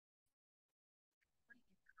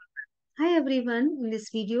Hi everyone, in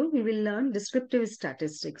this video we will learn descriptive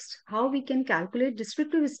statistics, how we can calculate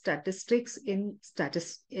descriptive statistics in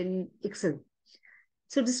Excel.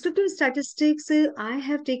 So descriptive statistics, I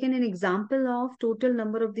have taken an example of total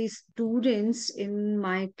number of these students in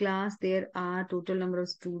my class. There are total number of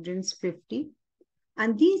students 50,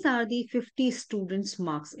 and these are the 50 students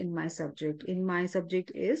marks in my subject. In my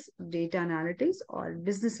subject is data analytics or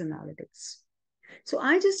business analytics. So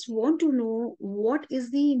I just want to know what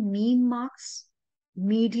is the mean marks,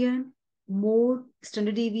 median, mode,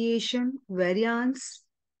 standard deviation, variance,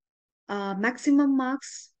 maximum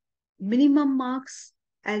marks, minimum marks,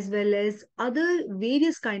 as well as other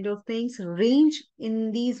various kind of things, range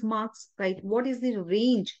in these marks, right? What is the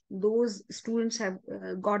range? Those students have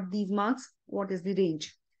got these marks. What is the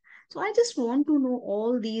range? So I just want to know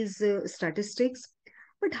all these statistics,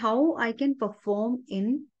 but how I can perform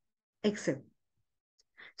in Excel.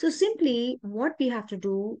 So simply what we have to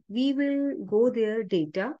do, we will go there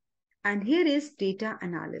data, and here is data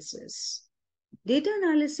analysis. Data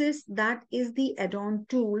analysis, that is the add-on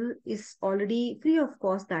tool, is already free of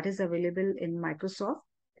cost, that is available in Microsoft.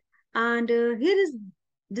 And here is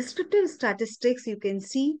descriptive statistics. You can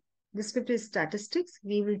see descriptive statistics.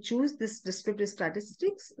 We will choose this descriptive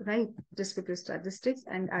statistics, right? Descriptive statistics,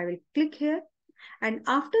 and I will click here. And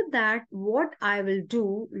after that, what I will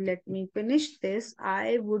do, let me finish this.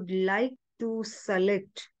 I would like to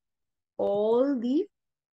select all the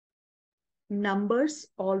numbers,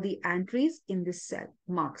 all the entries in this cell,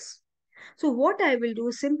 marks. So what I will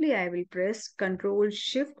do, simply I will press Control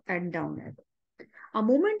Shift and down arrow. A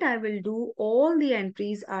moment I will do, all the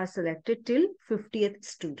entries are selected till 50th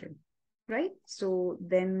student, right? So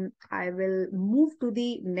then I will move to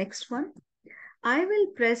the next one. I will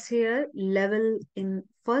press here level in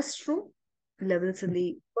first row, levels in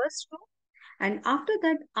the first row. And after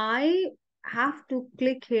that, I have to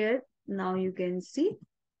click here. Now you can see,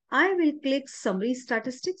 I will click summary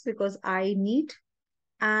statistics because I need,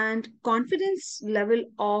 and confidence level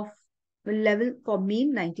for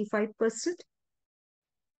mean 95%.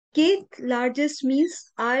 Kth largest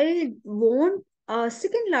means I want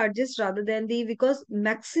second largest rather than the, because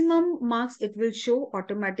maximum marks it will show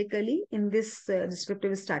automatically in this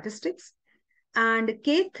descriptive statistics. And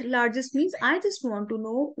kth largest means I just want to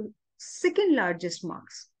know second largest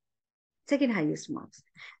marks, second highest marks.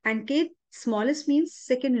 And kth smallest means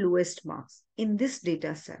second lowest marks in this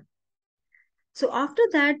data set. So after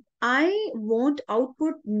that, I want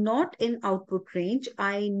output not in output range.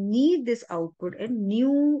 I need this output in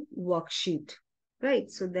new worksheet,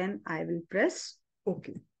 right? So then I will press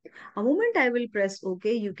OK. A moment I will press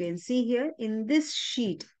OK, you can see here in this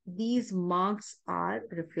sheet, these marks are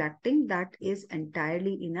reflecting. That is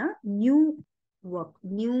entirely in a new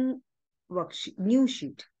worksheet, new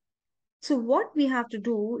sheet. So what we have to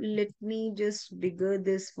do, let me just bigger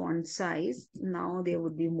this font size. Now there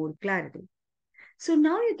would be more clarity. So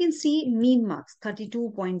now you can see mean marks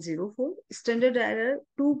 32.04, standard error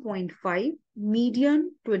 2.5,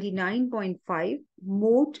 median 29.5,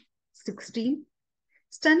 mode 16,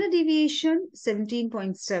 standard deviation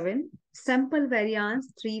 17.7, sample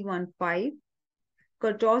variance 315,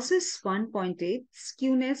 kurtosis 1.8,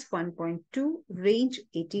 skewness 1.2, range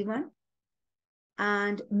 81,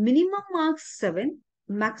 and minimum marks 7,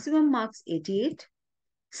 maximum marks 88,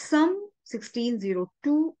 sum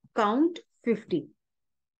 1602, count 50.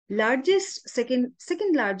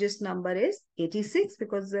 Second largest number is 86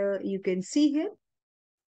 because you can see here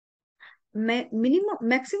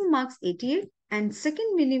maximum marks 88 and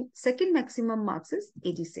second maximum marks is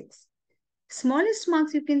 86. Smallest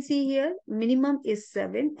marks you can see here, minimum is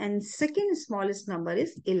 7 and second smallest number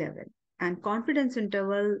is 11, and confidence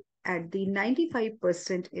interval at the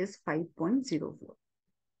 95% is 5.04.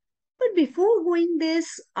 But before going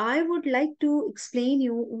this, I would like to explain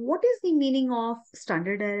you what is the meaning of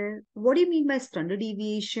standard error. What do you mean by standard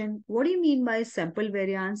deviation? What do you mean by sample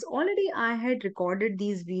variance? Already I had recorded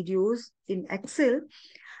these videos in Excel,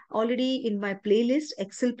 already in my playlist,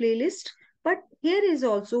 Excel playlist. But here is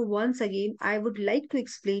also, once again, I would like to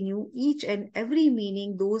explain you each and every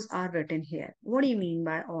meaning. Those are written here. What do you mean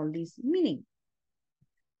by all these meaning?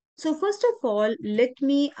 So first of all,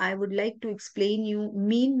 I would like to explain you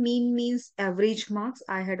mean. Mean means average marks.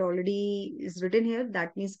 I had already is written here.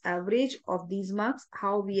 That means average of these marks.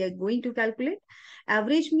 How we are going to calculate?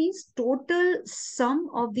 Average means total sum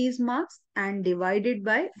of these marks and divided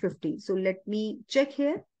by 50. So let me check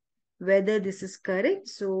here whether this is correct.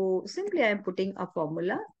 So simply I am putting a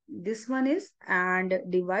formula. This one is and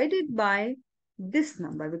divided by this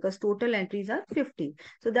number because total entries are 50.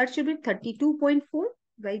 So that should be 32.4.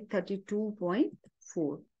 Right,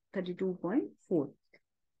 32.4.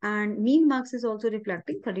 and mean marks is also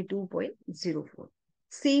reflecting 32.04.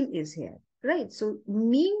 Same is here, right? So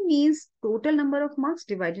mean means total number of marks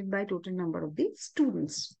divided by total number of the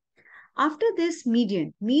students. After this,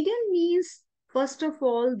 median. Median means, first of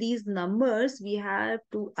all, these numbers we have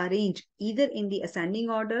to arrange either in the ascending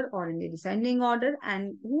order or in the descending order,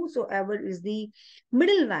 and whosoever is the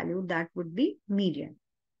middle value, that would be median.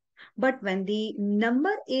 But when the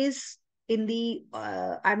number is in the,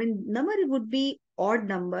 number would be odd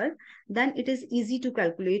number, then it is easy to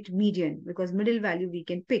calculate median because middle value we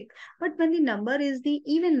can pick. But when the number is the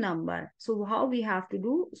even number, so how we have to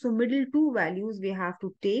do? So middle two values we have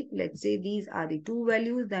to take. Let's say these are the two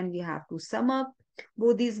values, then we have to sum up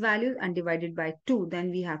both these values and divide it by 2.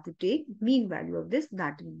 Then we have to take mean value of this,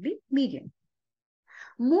 that will be median.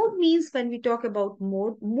 Mode means, when we talk about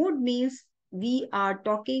mode means we are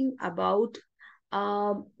talking about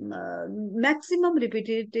maximum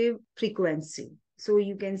repetitive frequency. So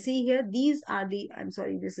you can see here, these are the, I'm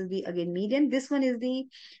sorry, this is the again median. This one is the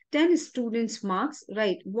 10 students marks,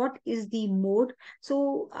 right? What is the mode?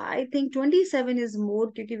 So I think 27 is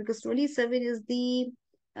mode because 27 is the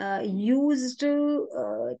used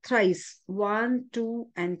thrice, 1, 2,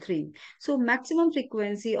 and 3. So maximum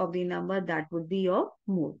frequency of the number, that would be your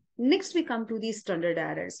mode. Next, we come to the standard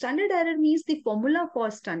error. Standard error means the formula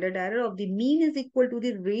for standard error of the mean is equal to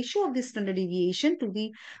the ratio of the standard deviation to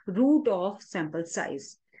the root of sample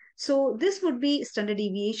size. So this would be standard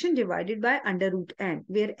deviation divided by under root n,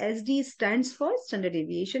 where SD stands for standard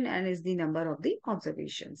deviation and is the number of the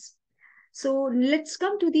observations. So let's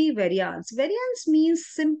come to the variance. Variance means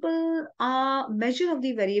simple measure of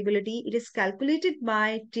the variability. It is calculated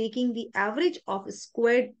by taking the average of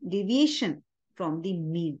squared deviation from the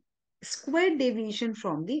mean. Squared deviation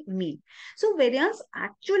from the mean. So variance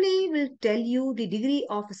actually will tell you the degree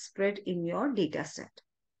of spread in your data set.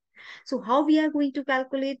 So how we are going to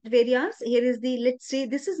calculate variance? Here is the, let's say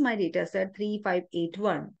this is my data set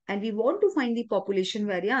 3581 and we want to find the population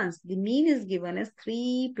variance. The mean is given as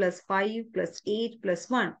 3 plus 5 plus 8 plus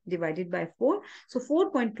 1 divided by 4. So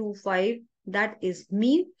 4.25, that is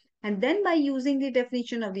mean. And then by using the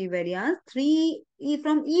definition of the variance, 3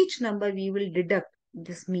 from each number we will deduct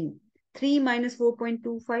this mean. 3 minus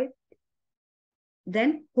 4.25,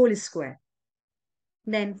 then whole square.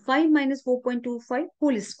 Then 5 minus 4.25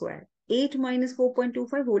 whole square. 8 minus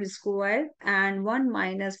 4.25 whole square and 1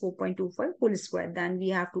 minus 4.25 whole square. Then we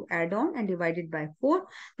have to add on and divide it by 4.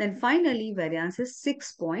 Then finally variance is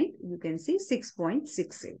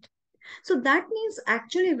 6.68. So that means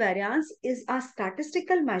actually variance is a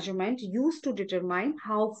statistical measurement used to determine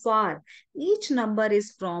how far each number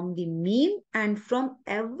is from the mean and from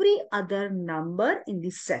every other number in the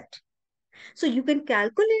set. So you can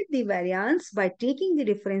calculate the variance by taking the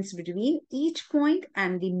difference between each point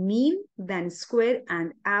and the mean, then square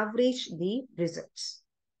and average the results.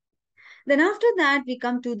 Then after that, we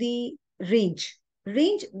come to the range.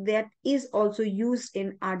 Range that is also used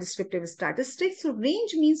in our descriptive statistics. So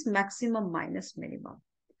range means maximum minus minimum.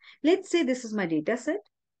 Let's say this is my data set.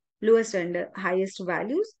 Lowest and highest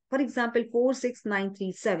values. For example, 4, 6, 9,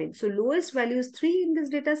 3, 7. So lowest value is 3 in this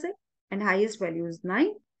data set and highest value is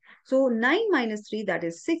 9. So 9 minus 3, that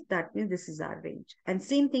is 6. That means this is our range. And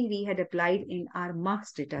same thing we had applied in our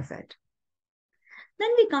marks data set.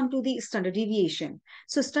 Then we come to the standard deviation.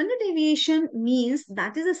 So standard deviation means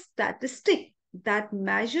that is a statistic that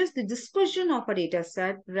measures the dispersion of a data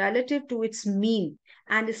set relative to its mean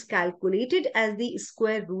and is calculated as the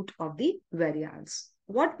square root of the variance.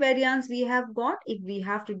 What variance we have got? If we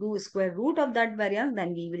have to do square root of that variance,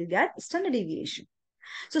 then we will get standard deviation.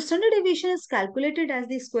 So standard deviation is calculated as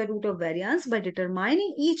the square root of variance by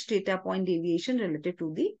determining each data point deviation relative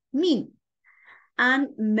to the mean and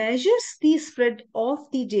measures the spread of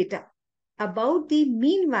the data about the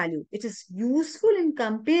mean value. It is useful in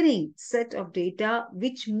comparing set of data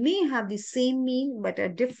which may have the same mean but a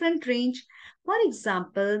different range. For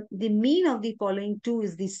example, the mean of the following two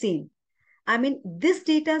is the same. I mean, this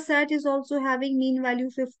data set is also having mean value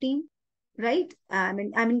 15. Right? I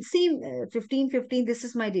mean, same 15, 15. This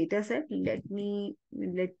is my data set. Let me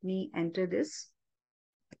enter this.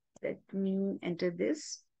 Let me enter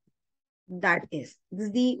this. This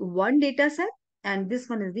is the one data set and this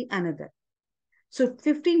one is the another. So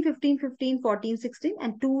 15, 15, 15, 14, 16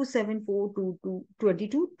 and 2, 7, 4, 2, 2,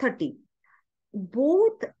 22, 30.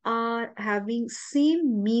 Both are having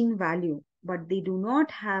same mean value, but they do not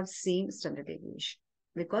have same standard deviation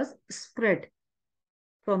because spread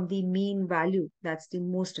from the mean value, that's the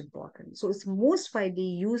most important. So it's most widely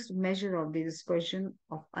used measure of the dispersion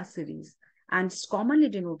of a series and it's commonly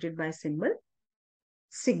denoted by symbol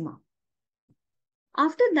sigma.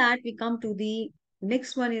 After that, we come to the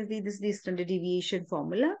Next one is the standard deviation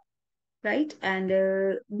formula, right? And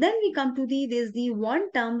then we come to there's the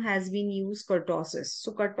one term has been used, kurtosis.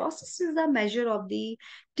 So kurtosis is the measure of the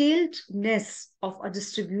tailedness of a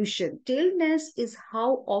distribution. Tailedness is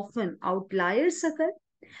how often outliers occur.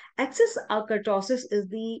 Excess kurtosis is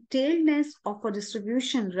the tailedness of a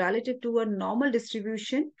distribution relative to a normal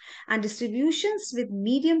distribution, and distributions with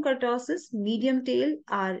medium kurtosis, medium tail,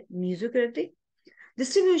 are mesocratic.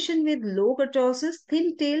 Distribution with low kurtosis,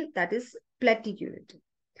 thin tail, that is platicuratic.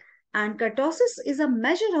 And kurtosis is a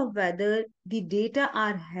measure of whether the data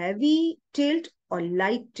are heavy-tailed or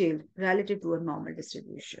light-tailed relative to a normal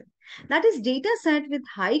distribution. That is, data set with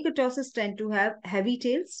high kurtosis tend to have heavy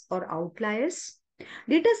tails or outliers.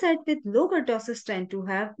 Data set with low kurtosis tend to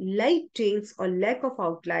have light tails or lack of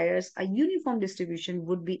outliers. A uniform distribution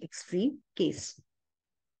would be extreme case.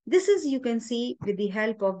 This is, you can see with the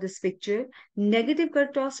help of this picture, negative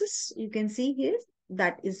kurtosis, you can see here,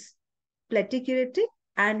 that is platicuratic,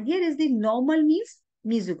 and here is the normal means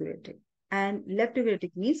mesocratic, and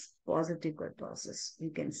leptocratic means positive kurtosis,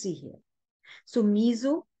 you can see here. So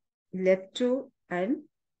meso, lepto, and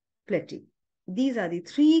platic. These are the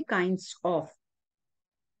three kinds of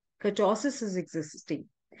kurtosis is existing.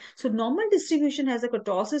 So normal distribution has a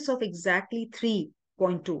kurtosis of exactly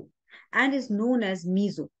 3.2 and is known as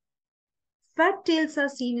meso. Fat tails are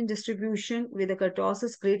seen in distribution with a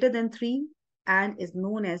kurtosis greater than 3 and is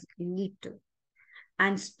known as lepto.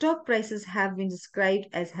 And stock prices have been described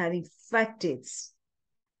as having fat tails.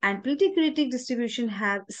 And platicuratic distribution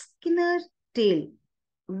have skinner tail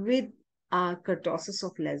with a kurtosis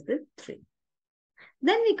of less than 3.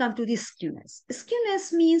 Then we come to the skewness.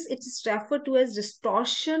 Skewness means it is referred to as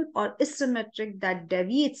distortion or asymmetric that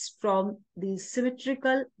deviates from the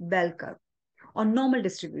symmetrical bell curve or normal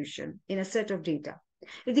distribution in a set of data.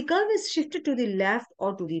 If the curve is shifted to the left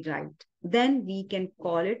or to the right, then we can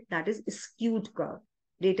call it that is skewed curve.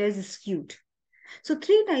 Data is skewed. So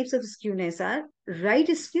three types of skewness are right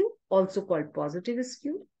skew, also called positive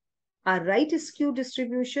skew. A right skew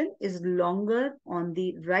distribution is longer on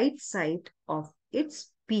the right side of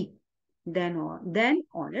its peak than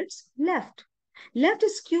on its left. Left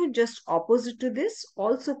skew just opposite to this,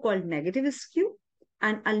 also called negative skew.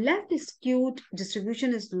 And a left skewed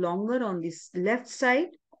distribution is longer on this left side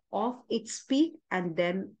of its peak and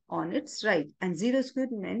then on its right. And zero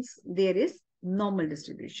skewed means there is normal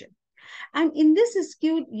distribution. And in this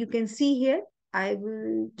skewed, you can see here, I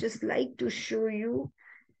will just like to show you,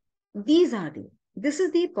 this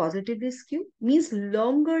is the positively skewed, means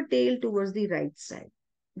longer tail towards the right side.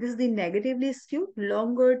 This is the negatively skewed,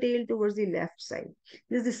 longer tail towards the left side.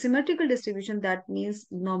 This is the symmetrical distribution, that means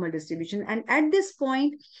normal distribution. And at this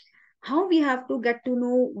point, how we have to get to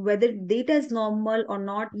know whether data is normal or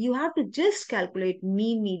not, you have to just calculate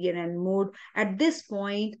mean, median, and mode. At this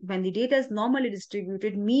point, when the data is normally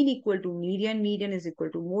distributed, mean equal to median, median is equal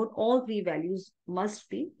to mode, all three values must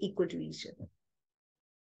be equal to each other.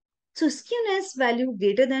 So skewness value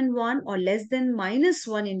greater than 1 or less than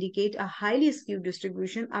 -1 indicate a highly skewed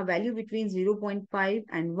distribution. A value between 0.5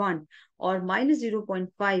 and 1 or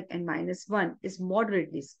 -0.5 and -1 is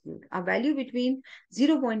moderately skewed. A value between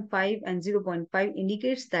 0.5 and 0.5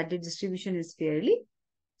 indicates that the distribution is fairly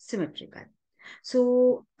symmetrical.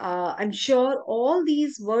 So I'm sure all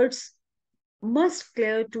these words must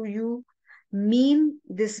clear to you. Mean,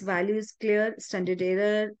 this value is clear. Standard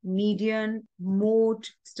error, median, mode,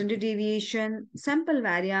 standard deviation, sample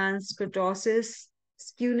variance, kurtosis,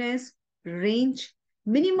 skewness, range,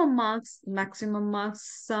 minimum marks, maximum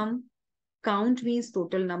marks, sum, count means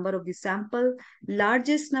total number of the sample,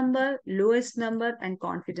 largest number, lowest number, and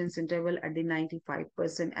confidence interval at the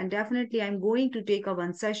 95%. And definitely I'm going to take a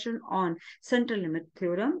one session on central limit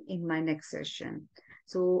theorem in my next session.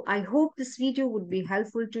 So I hope this video would be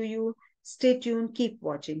helpful to you. Stay tuned, keep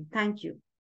watching. Thank you.